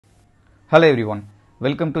Hello everyone,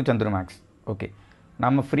 welcome to Chandru Max. Okay,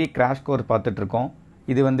 நம்ம free crash course பார்த்துட்டு இருக்கோம்.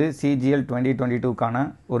 இது வந்து CGL 2022 கான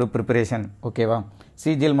ஒரு preparation. ஓகேவா?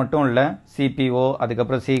 CGL மட்டும் இல்ல, CPO,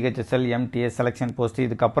 அதுக்கப்புறம் CHSL, MTS, selection post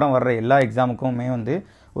இதுக்கு அப்புறம் வர்ற எல்லா எக்ஸாமுக்குமே வந்து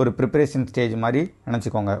ஒரு preparation stage மாதிரி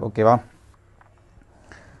நினைச்சுக்கோங்க. ஓகேவா?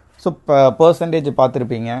 ஸோ பர்சன்டேஜ்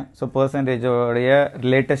பார்த்துருப்பீங்க. ஸோ பர்சன்டேஜோடைய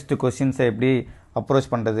லேட்டஸ்ட் கொஷின்ஸை எப்படி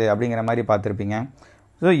அப்ரோச் பண்ணுறது அப்படிங்கிற மாதிரி பார்த்துருப்பீங்க.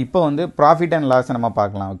 ஸோ இப்போ வந்து ப்ராஃபிட் அண்ட் லாஸை நம்ம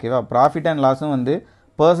பார்க்கலாம். ஓகேவா? ப்ராஃபிட் அண்ட் லாஸும் வந்து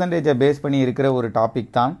பர்சன்டேஜை பேஸ் பண்ணி இருக்கிற ஒரு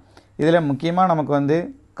டாபிக் தான். இதில் முக்கியமாக நமக்கு வந்து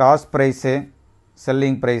cost price,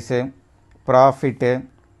 selling price, profit,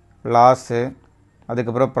 loss,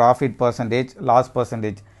 அதுக்கப்புறம் ப்ராஃபிட் பர்சன்டேஜ், லாஸ்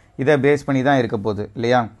பர்சன்டேஜ் இதை பேஸ் பண்ணி தான் இருக்க போகுது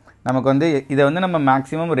இல்லையா? நமக்கு வந்து இதை வந்து நம்ம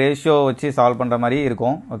மேக்ஸிமம் ரேஷியோ வச்சு சால்வ் பண்ணுற மாதிரி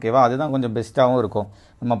இருக்கும். ஓகேவா? அதுதான் கொஞ்சம் பெஸ்ட்டாகவும் இருக்கும்.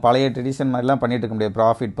 நம்ம பழைய ட்ரெடிஷன் மாதிரிலாம் பண்ணிட்டு இருக்க முடியாது.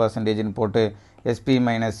 ப்ராஃபிட் பர்சன்டேஜ்னு போட்டு SP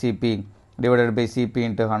minus CP divided by CP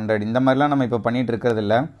into 100 இந்த மாதிரிலாம் நம்ம இப்போ பண்ணிகிட்டு இருக்கிறது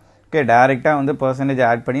இல்லை. ஓகே, டைரெக்டாக வந்து பர்சன்டேஜ்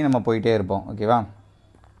ஆட் பண்ணி நம்ம போயிட்டே இருப்போம். ஓகேவா?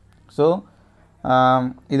 ஸோ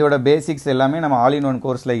இதோட பேசிக்ஸ் எல்லாமே நம்ம ஆல் இன் ஒன்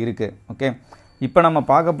கோர்ஸில் இருக்குது. ஓகே, இப்போ நம்ம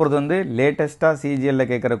பார்க்க போகிறது வந்து லேட்டஸ்ட்டாக சிஜிஎல்ல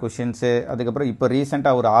கேட்குற கொஷின்ஸு, அதுக்கப்புறம் இப்போ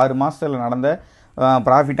ரீசெண்டாக ஒரு 6 மாதத்தில் நடந்த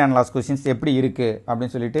ப்ராஃபிட் அண்ட் லாஸ் கொஷின்ஸ் எப்படி இருக்குது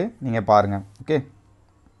அப்படின்னு சொல்லிட்டு நீங்கள் பாருங்கள். Okay,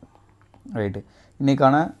 right.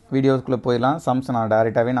 இன்றைக்கான வீடியோஸ்குள்ளே போயிடலாம். சம்ஸ் நான்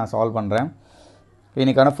டைரெக்டாகவே நான் சால்வ் பண்ணுறேன்.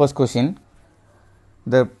 இன்றைக்கான first question,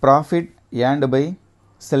 the profit earned by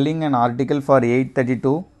selling an article for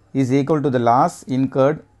 832 is equal to the loss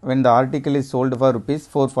incurred when the article is sold for rupees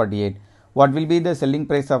 448. What will be the selling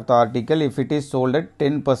price of the article if it is sold at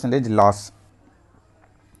 10% loss?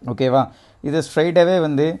 ஓகேவா? இது ஸ்ட்ரைட்டாகவே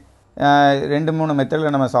வந்து 2-3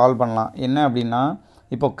 மெத்தடில் நம்ம solve பண்ணலாம். என்ன அப்படின்னா,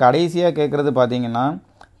 இப்போ கடைசியாக கேட்குறது பார்த்தீங்கன்னா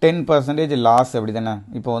 10% லாஸ் அப்படி தானே.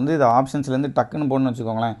 இப்போ வந்து இது ஆப்ஷன்ஸ்லேருந்து டக்குன்னு போடணும்னு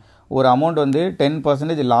வச்சுக்கோங்களேன். ஒரு அமௌண்ட் வந்து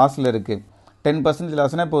 10% லாஸில் இருக்குது. 10%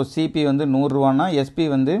 லாஸ்னால் இப்போ சிபி வந்து 100 ரூபான்னா எஸ்பி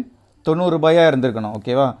வந்து 90 ரூபாயாக இருந்திருக்கணும்.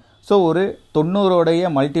 ஓகேவா? ஸோ ஒரு 90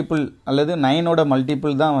 மல்டிபிள் அல்லது 9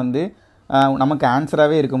 மல்டிபிள் தான் வந்து நமக்கு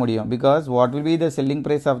ஆன்சராகவே இருக்க முடியும். Because what will be the selling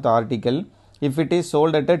price of the article if it is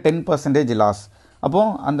sold at 10% loss.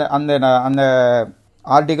 அப்போது அந்த அந்த அந்த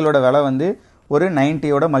ஆர்டிக்கலோட விலை வந்து ஒரு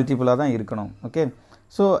 90 மல்டிபிளாக தான் இருக்கணும். ஓகே,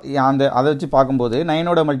 ஸோ அதை வச்சு பார்க்கும்போது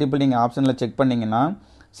 9 மல்டிபிள் நீங்கள் ஆப்ஷனில் செக் பண்ணிங்கன்னா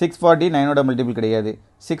 640 9 மல்டிபிள் கிடையாது.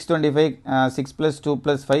 625 6 + 2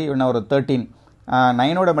 + 5 என்ன ஒரு 13.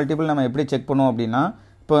 9 மல்டிபிள் நம்ம எப்படி செக் பண்ணுவோம் அப்படின்னா,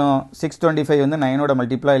 இப்போ 625 வந்து 9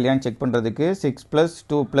 மல்டிபிளா இல்லையான்னு செக் பண்ணுறதுக்கு 6 +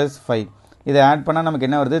 2 + 5 இதை ஆட் பண்ணால் நமக்கு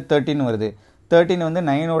என்ன வருது? 13 வருது. 13 வந்து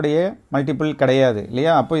 9 மல்டிபிள் கிடையாது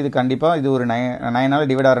இல்லையா? அப்போ இது கண்டிப்பாக இது ஒரு 9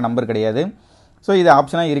 டிவைட் ஆகிற நம்பர் கிடையாது. ஸோ இது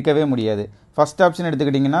ஆப்ஷனாக இருக்கவே முடியாது. ஃபஸ்ட் ஆப்ஷன்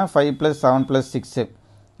எடுத்துக்கிட்டிங்கன்னா 5 + 7 + 6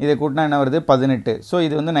 இதை கூட்டினா என்ன வருது? 18. ஸோ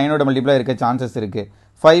இது வந்து 9 மல்டிபிளாக இருக்க சான்சஸ் இருக்குது.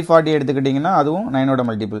 540 எடுத்துக்கிட்டிங்கன்னா அதுவும் 9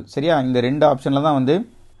 மல்டிபிள். சரியா? இந்த 2 ஆப்ஷனில் தான் வந்து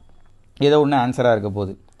ஏதோ ஒன்று ஆன்சராக இருக்க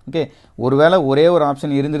போகுது. ஓகே, ஒருவேளை ஒரே ஒரு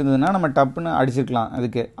ஆப்ஷன் இருந்திருந்ததுன்னா நம்ம டப்புன்னு அடிச்சிருக்கலாம்.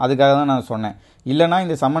 அதுக்காக தான் நான் சொன்னேன். இல்லைனா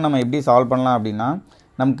இந்த சம்மை நம்ம எப்படி சால்வ் பண்ணலாம் அப்படின்னா,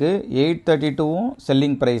 நமக்கு 832வும்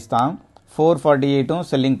செல்லிங் ப்ரைஸ் தான், 448ம்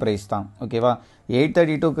செல்லிங் ப்ரைஸ் தான். ஓகேவா?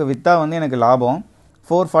 832க்கு விற்றா வந்து எனக்கு லாபம்,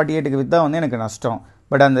 448க்கு விற்றா வந்து எனக்கு நஷ்டம்.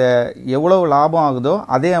 பட் அந்த எவ்வளோ லாபம் ஆகுதோ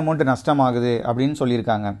அதே அமௌண்ட் நஷ்டம் ஆகுது அப்படின்னு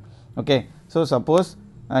சொல்லியிருக்காங்க. ஓகே, ஸோ சப்போஸ்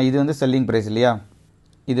இது வந்து செல்லிங் ப்ரைஸ் இல்லையா?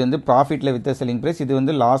 இது வந்து ப்ராஃபிட்டில் விற்ற செல்லிங் ப்ரைஸ், இது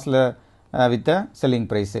வந்து லாஸில் விற்ற செல்லிங்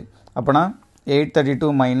ப்ரைஸு. அப்போனா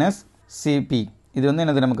 832 மைனஸ் சிபி இது வந்து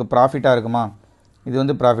என்னது? நமக்கு ப்ராஃபிட்டாக இருக்குமா? இது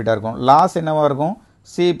வந்து ப்ராஃபிட்டாக இருக்கும். லாஸ் என்னவாக இருக்கும்?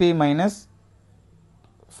 CP minus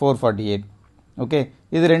 448. ஓகே,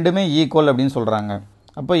 இது ரெண்டுமே ஈக்குவல் அப்படின்னு சொல்கிறாங்க.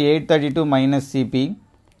 அப்போ 832 minus CP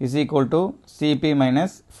is equal to CP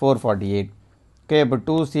minus 448. Okay, இப்போ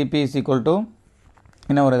 2CP இஸ் ஈக்குவல் டு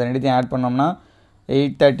என்ன ஒரு ரெண்டுத்தையும் ஆட் பண்ணோம்னா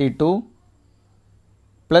 832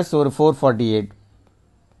 ப்ளஸ் ஒரு 448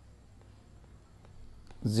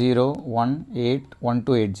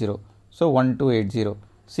 0181280. So 1280.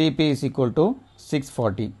 CP is equal to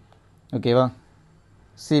 640. ஓகேவா?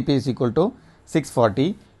 CP is equal to 640.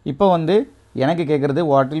 இப்போ வந்து எனக்கு கேட்குறது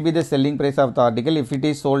what will be the selling price of the article if it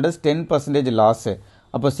is sold as 10% loss.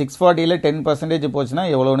 அப்போ 640ல் 10% போச்சுன்னா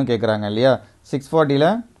எவ்வளோன்னு கேட்குறாங்க இல்லையா? 640ல்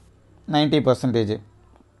 90%.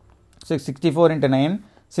 64 × 9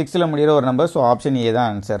 6ல் முடிகிற ஒரு நம்பர். ஸோ ஆப்ஷன் ஏ தான்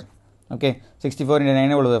ஆன்சர். ஓகே, 64 ×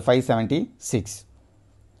 9 எவ்வளவு? 576.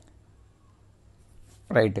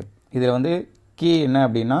 ரைட்டு. இதில் வந்து கீ என்ன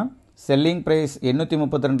அப்படின்னா, செல்லிங் ப்ரைஸ்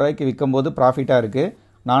 832 ரூபாய்க்கு விற்கும்போது ப்ராஃபிட்டாக இருக்குது,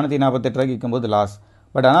 448 ரூபாய்க்கு விற்கும்போது லாஸ்.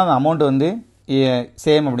 பட் ஆனால் அந்த அமௌண்ட் வந்து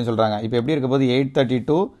சேம் அப்படின்னு சொல்கிறாங்க. இப்போ எப்படி இருக்க போது?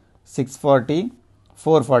 832 640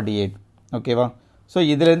 448. ஓகேவா? ஸோ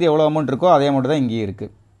இதுலேருந்து எவ்வளோ அமௌண்ட் இருக்கோ அதே அமௌண்ட் தான் இங்கேயும்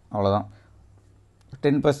இருக்குது. அவ்வளோதான்.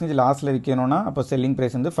 10% லாஸில் விற்கணும்னா அப்போ செல்லிங்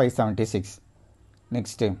ப்ரைஸ் வந்து 576.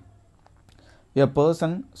 Next, a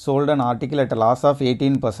person sold an article at a loss of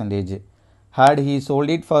 18%. had he sold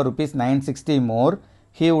it for rupees 960 more,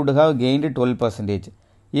 he would have gained 12%.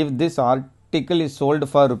 If this article is sold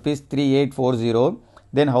for rupees 3840,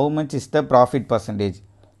 then how much is the profit percentage?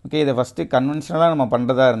 Okay, இதை first கன்வென்ஷனலாக நம்ம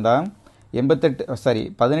பண்ணுறதா இருந்தால்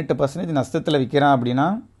 18% நஷ்டத்தில் விற்கிறான் அப்படின்னா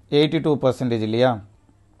 82% இல்லையா,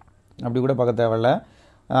 அப்படி கூட பார்க்க தேவையில்ல.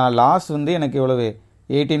 லாஸ் வந்து எனக்கு எவ்வளவு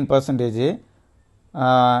 18%.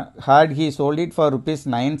 had he sold it for rupees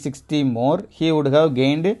 960 more, he would have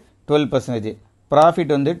gained 12%.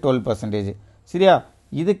 Profit வந்து 12%. சரியா,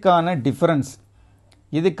 இதுக்கான டிஃப்ரென்ஸ்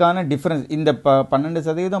இந்த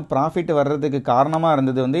 12% ப்ராஃபிட் வர்றதுக்கு காரணமாக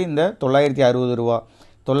இருந்தது வந்து இந்த 960 ரூபா.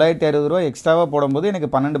 960 ரூபா எக்ஸ்ட்ராவாக போடும்போது எனக்கு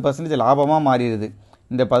 12% லாபமாக மாறிடுது.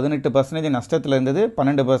 இந்த 18% நஷ்டத்தில் இருந்தது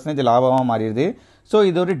 12% லாபமாக மாறிடுது. ஸோ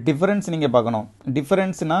இது ஒரு டிஃபரன்ஸ் நீங்கள் பார்க்கணும்.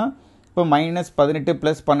 டிஃபரன்ஸ்னால் இப்போ -18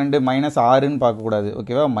 + 12 -6ன்னு பார்க்கக்கூடாது.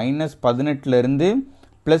 ஓகேவா, -18லேருந்து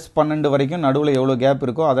 +12 வரைக்கும் நடுவில் எவ்வளோ கேப்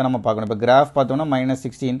இருக்கோ அதை நம்ம பார்க்கணும். இப்போ கிராஃப் பார்த்தோம்னா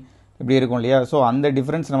 -16 இப்படி இருக்கும் இல்லையா. ஸோ அந்த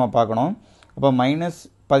டிஃப்ரென்ஸ் நம்ம பார்க்கணும். அப்போ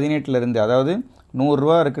 -18லேருந்து, அதாவது 100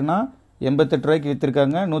 ரூபா இருக்குன்னா 88 ரூபாய்க்கு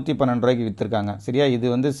விற்றுருக்காங்க, 112 ரூபாய்க்கு விற்றுருக்காங்க. சரியா, இது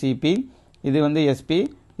வந்து சிபி, இது வந்து எஸ்பி,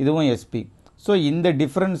 இதுவும் எஸ்பி. ஸோ இந்த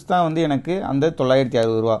டிஃப்ரென்ஸ் தான் வந்து எனக்கு அந்த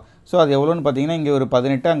 960 ரூபா. ஸோ அது எவ்வளோன்னு பார்த்தீங்கன்னா இங்கே ஒரு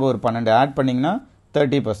 18, அங்கே ஒரு 12 ஆட் பண்ணிங்கன்னா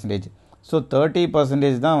 30%. ஸோ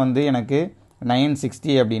 30% தான் வந்து எனக்கு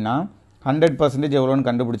 960 அப்படின்னா 100% எவ்வளோன்னு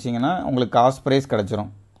கண்டுபிடிச்சிங்கன்னா உங்களுக்கு காஸ்ட் ப்ரைஸ்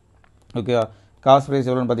கிடச்சிரும். ஓகேவா, காஸ்ட் ப்ரைஸ்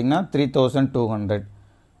எவ்வளோன்னு பார்த்தீங்கன்னா 3200.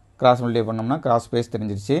 கிராஸ் மல்டிப்ளை பண்ணோம்னா காஸ்ட் ப்ரைஸ்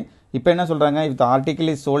தெரிஞ்சிருச்சு. இப்போ என்ன சொல்கிறாங்க, if the article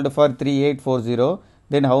is sold for 3840,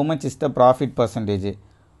 then how much is the profit percentage?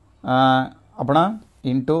 அப்படின்னா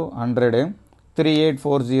இன்ட்டு 100,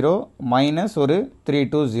 3840 மைனஸ் ஒரு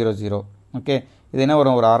 3200. ஓகே, இது என்ன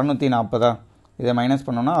வரும், ஒரு 640. இதை மைனஸ்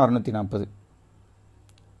பண்ணோம்னா 640.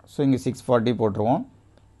 ஸோ இங்கே 640 போட்டுருவோம்.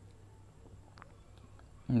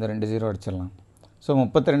 இந்த 2 0 அடிச்சிடலாம். ஸோ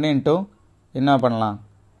 32 இன்ட்டு என்ன பண்ணலாம்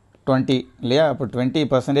 20 இல்லையா. அப்போ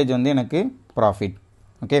 20% வந்து எனக்கு ப்ராஃபிட்.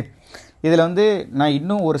 ஓகே, இதில் வந்து நான்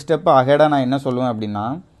இன்னும் ஒரு ஸ்டெப் அஹெடாக நான் என்ன சொல்லுவேன் அப்படின்னா,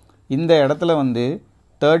 இந்த இடத்துல வந்து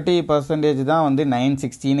 30% தான் வந்து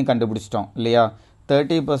 960ன்னு கண்டுபிடிச்சிட்டோம் இல்லையா.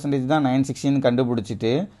 30% தான் 960ன்னு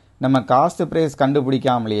கண்டுபிடிச்சிட்டு நம்ம காஸ்ட் ப்ரைஸ்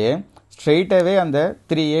கண்டுபிடிக்காமலேயே ஸ்ட்ரெயிட்டாகவே அந்த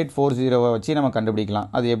 3840 வச்சு நம்ம கண்டுபிடிக்கலாம்.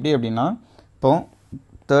 அது எப்படி அப்படின்னா, இப்போ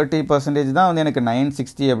 30% தான் வந்து எனக்கு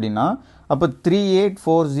 960 அப்படின்னா அப்போ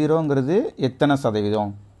 3840ங்கிறது எத்தனை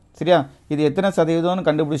சதவீதம்? சரியா, இது எத்தனை சதவீதம்னு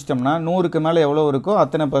கண்டுபிடிச்சிட்டோம்னா 100க்கு மேலே எவ்வளோ இருக்கோ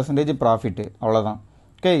அத்தனை % ப்ராஃபிட்டு, அவ்வளோதான்.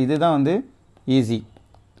 ஓகே, இதுதான் வந்து ஈஸி.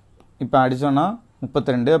 இப்போ அடித்தோன்னா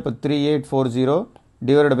 32, அப்போ 3840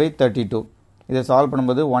 டிவைடட் பை 32. இதை சால்வ்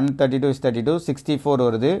பண்ணும்போது 132 is 32, 64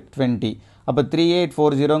 வருது 20. அப்போ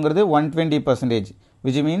 3840ங்கிறது 120%,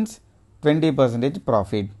 which means 20%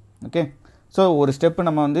 profit. Okay, so ஒரு ஸ்டெப்பு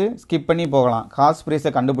நம்ம வந்து ஸ்கிப் பண்ணி போகலாம். காஸ்ட்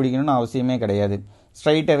ப்ரைஸை கண்டுபிடிக்கணும்னு அவசியமே கிடையாது.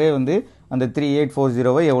 ஸ்ட்ரைட்டாகவே வந்து அந்த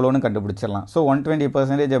 3840 எவ்வளோன்னு கண்டுபிடிச்சிடலாம். ஸோ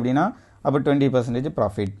 120% அப்படின்னா அப்போ 20%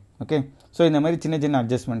 ப்ராஃபிட். ஓகே, ஸோ இந்த மாதிரி சின்ன சின்ன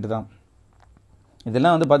அட்ஜஸ்ட்மெண்ட் தான்.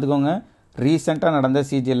 இதெல்லாம் வந்து பார்த்துக்கோங்க, ரீசெண்டாக நடந்த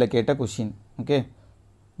சிஜிஎல்லில் கேட்ட question. Okay,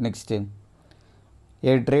 next,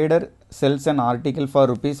 a trader sells an article for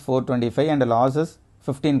rupees 425 and losses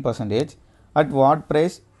 15%. At what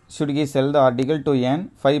price should he sell the article to earn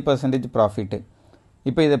 5% profit?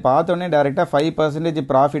 இப்போ இதை பார்த்தோன்னே டேரெக்டாக 5%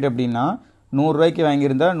 ப்ராஃபிட் அப்படின்னா 100 ரூபாய்க்கு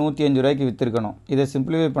வாங்கியிருந்தா 105 ரூபாய்க்கு விற்றுருக்கணும். இதை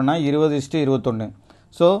சிம்பிளிஃபை பண்ணால் 20:21.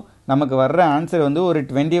 ஸோ நமக்கு வர்ற ஆன்சர் வந்து ஒரு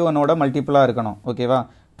 21ஓட மல்டிப்புளாக இருக்கணும். ஓகேவா,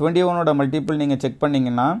 21ஓட மல்டிப்புள் நீங்கள் செக்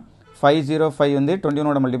பண்ணிங்கன்னா 505 வந்து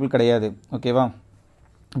 21ஓட மல்டிப்புள் கிடையாது. ஓகேவா,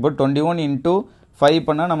 இப்போ 21 இன்ட்டு 5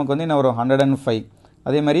 பண்ணால் நமக்கு வந்து என்ன வரும் 105.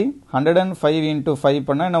 அதே மாதிரி 105 இன்ட்டு 5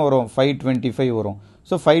 பண்ணால் என்ன வரும் 525 வரும்.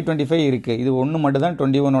 ஸோ 525 இருக்குது. இது ஒன்று மட்டும் தான்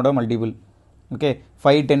 21ஓட மல்டிபிள். ஓகே,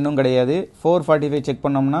 510ம் கிடையாது. 445 செக்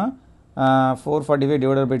பண்ணோம்னா 445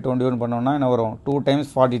 டிவைடட் பை 21 பண்ணோம்னா என்ன வரும் 2 ×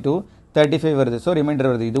 42 35 வருது. ஸோ ரிமைண்டர்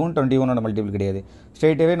வருது. இதுவும் 21ஓட மல்டிபிள் கிடையாது.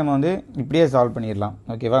 ஸ்ட்ரெயிட்டாகவே நம்ம வந்து இப்படியே சால்வ் பண்ணிடலாம்.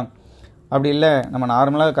 ஓகேவா, அப்படி இல்லை நம்ம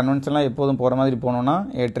நார்மலாக கன்வென்ஷனலாக எப்போதும் போகிற மாதிரி போனோம்னா,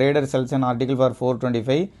 a trader sells an article for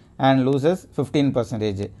 425 and loses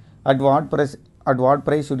 15%. At what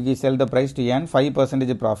price should he sell the price to earn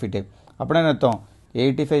 5% profit? அப்படின்னா என்ன அர்த்தம்,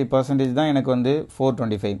 85% தான் எனக்கு வந்து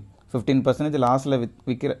 425, 15% லாஸில்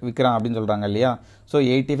விற்கிறான் அப்படின்னு சொல்கிறாங்க இல்லையா. So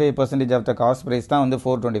 85% of the cost price தான் வந்து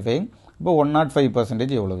 425. இப்போ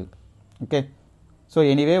 105% எவ்வளவு? ஓகே, ஸோ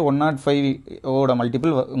எனிவே 105ஓட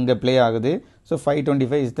மல்டிபிள் இங்கே ப்ளே ஆகுது. So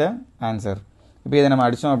 525 is the answer. இப்போ இதை நம்ம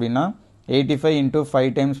அடித்தோம் அப்படின்னா 85 இன்ட்டு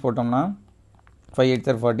 5 டைம்ஸ் போட்டோம்னா 5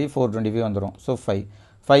 8 40, 425 வந்துடும். So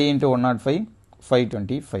 5 into 105,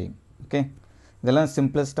 525. ஓகே, இதெல்லாம்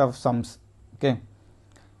simplest of sums. Okay,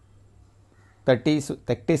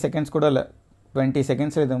 30 seconds கூட இல்லை, 20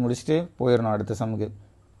 செகண்ட்ஸில் இதை முடிச்சுட்டு போயிடணும் அடுத்த சம்முக்கு.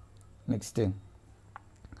 Next,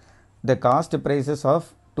 the cost prices of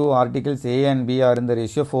two articles A and B are in the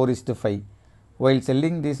ratio 4:5. While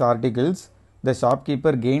selling these articles, the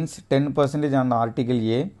shopkeeper gains 10% on article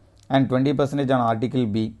A and 20% on article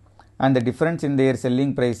B, and the difference in their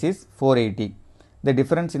selling price is 480. The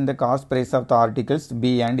difference in the cost price of the articles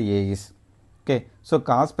B and A is. Okay, so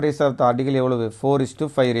cost price of the article எவ்வளவு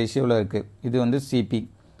 4:5 ரேஷியோவில் இருக்குது. இது வந்து CP.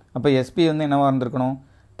 அப்போ SP வந்து என்னவாக இருந்திருக்கணும்,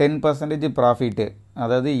 10% profit,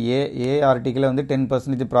 அதாவது ஏ ஆர்டிக்கிளை வந்து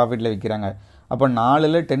 10% ப்ராஃபிட்டில் விற்கிறாங்க. அப்போ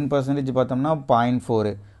 4ல் 10% பார்த்தோம்னா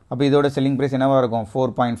 0.4. அப்போ இதோட செல்லிங் ப்ரைஸ் என்னவாக இருக்கும்,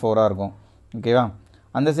 4.4 இருக்கும். ஓகேவா.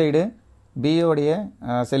 அந்த சைடு பியோடைய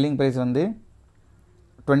செல்லிங் ப்ரைஸ் வந்து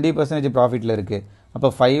 20% ப்ராஃபிட்டில் இருக்குது. அப்போ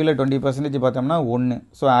 5ல் 20% பார்த்தோம்னா 1,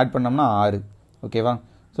 ஸோ ஆட் பண்ணோம்னா 6. ஓகேவா.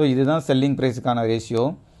 ஸோ இதுதான் செல்லிங் ப்ரைஸுக்கான ரேஷியோ.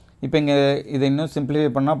 இப்போ இங்கே இதை இன்னும் சிம்பிளிஃபை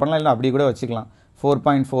பண்ணலாம், இல்லை அப்படி கூட வச்சுக்கலாம்.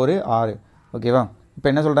 4.4 6. ஓகேவா. இப்போ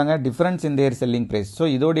என்ன சொல்கிறாங்க, difference in there selling price. So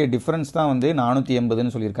இதோடைய டிஃப்ரென்ஸ் தான் வந்து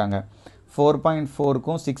 480ன்னு சொல்லியிருக்காங்க.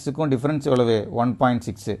 4.4க்கும் 6க்கும் டிஃப்ரென்ஸ் எவ்வளவு,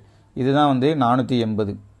 1.6. இதுதான் வந்து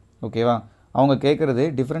 480. ஓகேவா. அவங்க கேட்குறது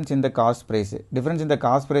difference in the cost price. Difference in the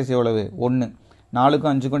cost price எவ்வளவு, 1.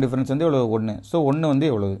 4க்கும் 5க்கும் டிஃப்ரென்ஸ் வந்து எவ்வளவு, 1. ஸோ 1 வந்து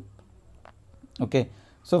எவ்வளவு. ஓகே.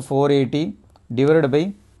 ஸோ 480 டிவைடட் பை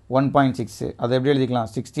 1.6, அதை எப்படி எழுதிக்கலாம்,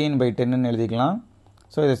 16/10ன்னு எழுதிக்கலாம்.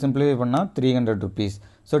 ஸோ இதை சிம்பிளிஃபை பண்ணால் 300 rupees.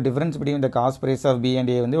 So difference between the cost price of B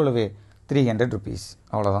and ஏ வந்து எவ்வளவு, 300 rupees.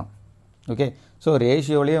 அவ்வளோதான். ஓகே. ஸோ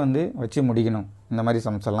ரேஷியோலேயே வந்து வச்சு முடிக்கணும் இந்த மாதிரி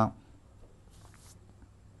சம்ஸ் எல்லாம்.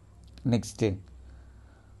 Next,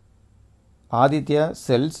 Aditya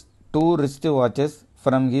cells 2 wrist watches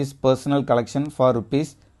from his personal collection for rupees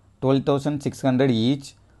 12,600 each.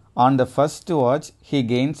 On the first watch he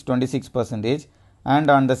gains 26% and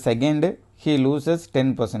on the second he loses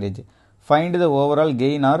 10%. Find the overall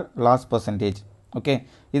gain or loss percentage. Okay.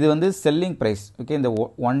 இது வந்து selling price. Okay. இந்த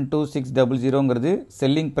 12600ங்கிறது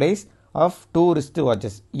selling price of 2 wrist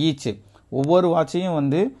watches each. ஒவ்வொரு வாட்சையும்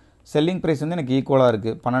வந்து selling price வந்து எனக்கு ஈக்குவலாக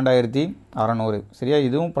இருக்குது, 12,600. சரியா.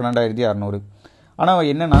 இதுவும் 12,600. ஆனால்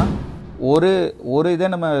என்னென்னா ஒரு இதை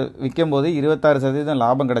நம்ம விற்கும்போது 26%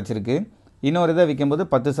 லாபம் கிடச்சிருக்கு, இன்னொரு இதை விற்கும்போது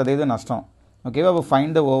 10% நஷ்டம். ஓகேவா. அப்போ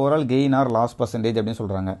find the overall gain R loss percentage அப்படின்னு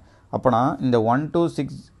சொல்கிறாங்க. அப்போனா இந்த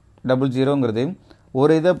 12600ங்கிறது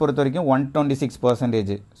ஒரு இதை பொறுத்த வரைக்கும்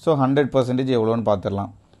 126%. ஸோ 100% எவ்வளோன்னு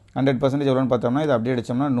பார்த்துடலாம். 100% எவ்வளோன்னு பார்த்தோம்னா இதை அப்படியே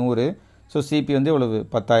அடித்தோம்னா 100. ஸோ சிபி வந்து எவ்வளவு,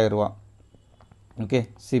 10,000 ரூபா. ஓகே.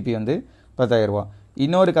 சிபி வந்து 10,000 ரூபா.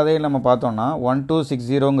 இன்னொரு கதையில் நம்ம பார்த்தோம்னா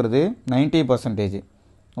 1260ங்கிறது 90%.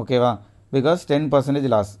 ஓகேவா. Because 10%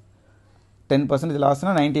 loss. 10%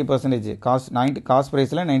 லாஸ்னால் 90%. காஸ்ட்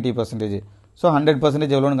ப்ரைஸில் 90%. ஸோ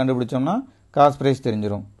 100% எவ்வளோன்னு கண்டுபிடிச்சோம்னா காஸ்ட் ப்ரைஸ்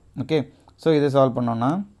தெரிஞ்சிடும். ஓகே. ஸோ இதை சால்வ்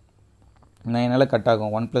பண்ணோம்னா 9ஆல் கட்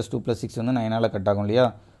ஆகும். 1 + 2 + 6 வந்து 9ஆல் கட் ஆகும் இல்லையா.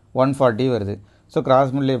 140 வருது. ஸோ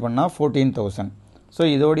கிராஸ் மல்டிப்ளை பண்ணால் 14,000. ஸோ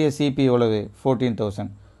இதோடைய சிபி எவ்வளவு, 14,000.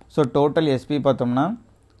 ஸோ டோட்டல் எஸ்பி பார்த்தோம்னா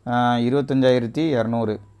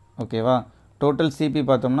 25,200. ஓகேவா. டோட்டல் சிபி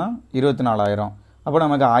பார்த்தோம்னா 24,000. அப்போ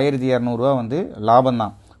நமக்கு 1,200 ரூபா வந்து லாபம்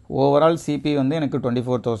தான். ஓவரால் சிபி வந்து எனக்கு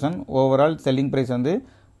 24,000. ஓவரால் செல்லிங் ப்ரைஸ் வந்து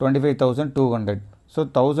 25,200. ஸோ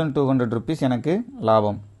 1,200 rupees எனக்கு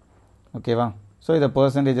லாபம். ஓகேவா. ஸோ இதை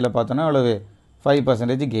பர்சன்டேஜில் பார்த்தோன்னா எவ்வளவு,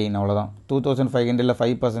 5% கெயின். அவ்வளோதான். 2,500ல்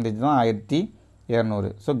 5% தான் 1,200.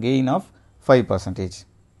 So gain of 5%.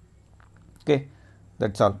 Okay.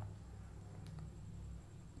 That's all.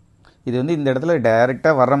 இது வந்து இந்த இடத்துல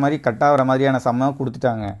டைரெக்டாக வர்ற மாதிரி கட் ஆகிற மாதிரியான சம்மாக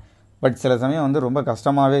கொடுத்துட்டாங்க. பட் சில சமயம் வந்து ரொம்ப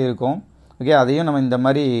கஷ்டமாகவே இருக்கும். ஓகே. அதையும் நம்ம இந்த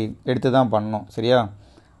மாதிரி எடுத்து தான் பண்ணணும். சரியா.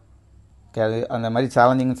 ஓகே. அது அந்த மாதிரி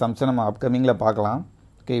சேலஞ்சிங் சம்ஸை நம்ம அப்கமிங்கில் பார்க்கலாம்.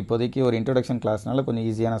 ஓகே. இப்போதைக்கு ஒரு இன்ட்ரொடக்ஷன் கிளாஸ்னால கொஞ்சம்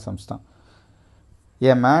ஈஸியான சம்ஸ் தான்.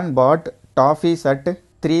 A man bought toffees at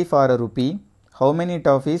 3 for a rupee. How many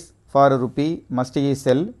toffees for a rupee must he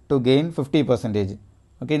sell to gain 50%?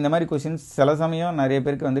 Okay. இந்த மாதிரி கொஷின்ஸ் சில சமயம் நிறைய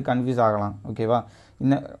பேருக்கு வந்து கன்ஃபியூஸ் ஆகலாம். ஓகேவா.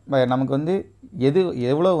 இந்த நமக்கு வந்து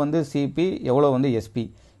எவ்வளோ வந்து சிபி எவ்வளோ வந்து எஸ்பி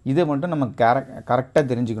இதை மட்டும் நம்ம கரெக்டாக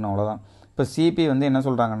தெரிஞ்சுக்கணும். அவ்வளோதான். இப்போ சிபி வந்து என்ன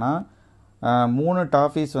சொல்கிறாங்கன்னா 3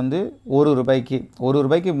 டாஃபீஸ் வந்து 1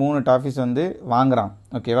 ரூபாய்க்கு 3 டாஃபீஸ் வந்து வாங்குகிறான்.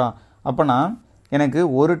 ஓகேவா. அப்போனா எனக்கு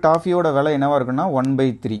ஒரு டாஃபியோட விலை என்னவாக இருக்குன்னா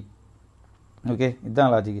 1/3. ஓகே.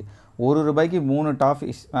 இதுதான் லாஜிக்கு. 1 ரூபாய்க்கு 3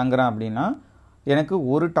 டாஃபீஸ் வாங்குகிறான் அப்படின்னா எனக்கு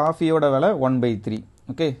ஒரு டாஃபியோட விலை 1/3.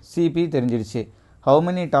 Okay. CP தெரிஞ்சிடுச்சு. How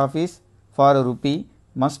many toffees for a rupee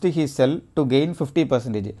must he sell to gain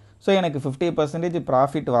 50%? So எனக்கு 50%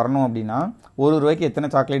 ப்ராஃபிட் வரணும் அப்படின்னா 1 ரூபாய்க்கு எத்தனை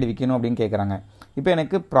சாக்லேட் விற்கணும் அப்படின்னு கேட்குறாங்க. இப்போ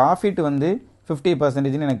எனக்கு ப்ராஃபிட் வந்து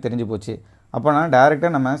 50%ன்னு எனக்கு தெரிஞ்சு போச்சு. அப்போனா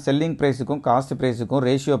டேரெக்டாக நம்ம செல்லிங் ப்ரைஸுக்கும் காஸ்ட் ப்ரைஸுக்கும்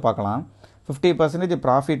ரேஷியோ பார்க்கலாம். 50%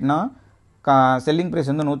 ப்ராஃபிட்னா செல்லிங் ப்ரைஸ்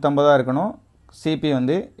வந்து 150 இருக்கணும், சிபி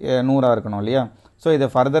வந்து 100 இருக்கணும் இல்லையா. ஸோ இதை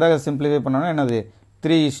ஃபர்தராக சிம்பிளிஃபை பண்ணோன்னா என்னது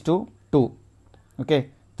 3:2. ஓகே.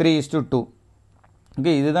 3:2.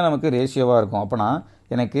 ஓகே, இதுதான் நமக்கு ரேஷியோவாக இருக்கும். அப்போனா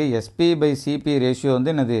எனக்கு SP/CP ரேஷியோ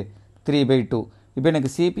வந்து என்னது 3/2. இப்போ எனக்கு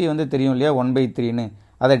சிபி வந்து தெரியும் இல்லையா 1/3ன்னு,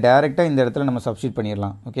 அதை டைரெக்டாக இந்த இடத்துல நம்ம சப்ஸ்டியூட்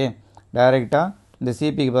பண்ணிடலாம். ஓகே, டைரெக்டாக இந்த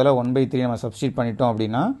சிபிக்கு பதிலாக 1/3 நம்ம சப்ஸ்டியூட் பண்ணிட்டோம்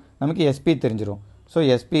அப்படின்னா நமக்கு எஸ்பி தெரிஞ்சிடும். So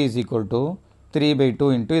SP is equal to 3/2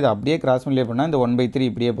 into இது அப்படியே கிராஸ் மல்டிப்ளை பண்ணால் இந்த 1/3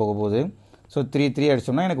 இப்படியே போக போகுது. ஸோ 3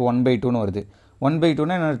 அடிச்சோம்னா எனக்கு 1/2ன்னு வருது.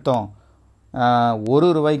 1/2ன்னா என்ன அர்த்தம்?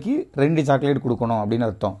 ₹1 2 சாக்லேட் கொடுக்கணும் அப்படின்னு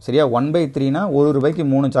அர்த்தம். சரியா? 1/3னா ₹1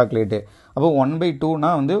 3 சாக்லேட்டு. அப்போ 1/2னா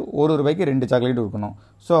வந்து ₹1 2 சாக்லேட் கொடுக்கணும்.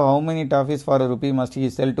 So how many toffees for ₹1 must he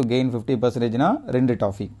sell to gain 50%னா 2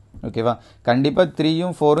 toffee. ஓகேவா? கண்டிப்பாக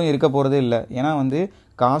 3யும் 4ம் இருக்க போகிறதே இல்லை. ஏன்னா வந்து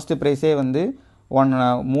காஸ்ட் ப்ரைஸே வந்து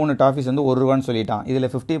 3 டாஃபீஸ் வந்து ₹1ன்னு சொல்லிட்டான். இதில்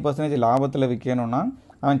 50% லாபத்தில் விற்கணும்னா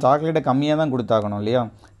அவன் சாக்லேட்டை கம்மியாக தான் கொடுத்தாகணும் இல்லையா?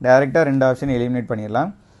 டைரெக்டாக 2 ஆப்ஷன் எலிமினேட்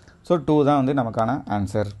பண்ணிடலாம். ஸோ 2 தான் வந்து நமக்கான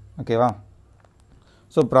ஆன்சர். ஓகேவா?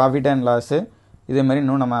 ஸோ ப்ராஃபிட் அண்ட் லாஸு இதேமாதிரி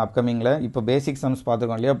இன்னும் நம்ம அப்கமிங்கில் இப்போ பேசிக் சம்ஸ்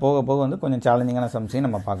பார்த்துருக்கோம் இல்லையா? போக போக வந்து கொஞ்சம் சேலஞ்சிங்கான சம்ஸையும்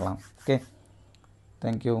நம்ம பார்க்கலாம். Okay,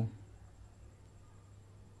 thank you.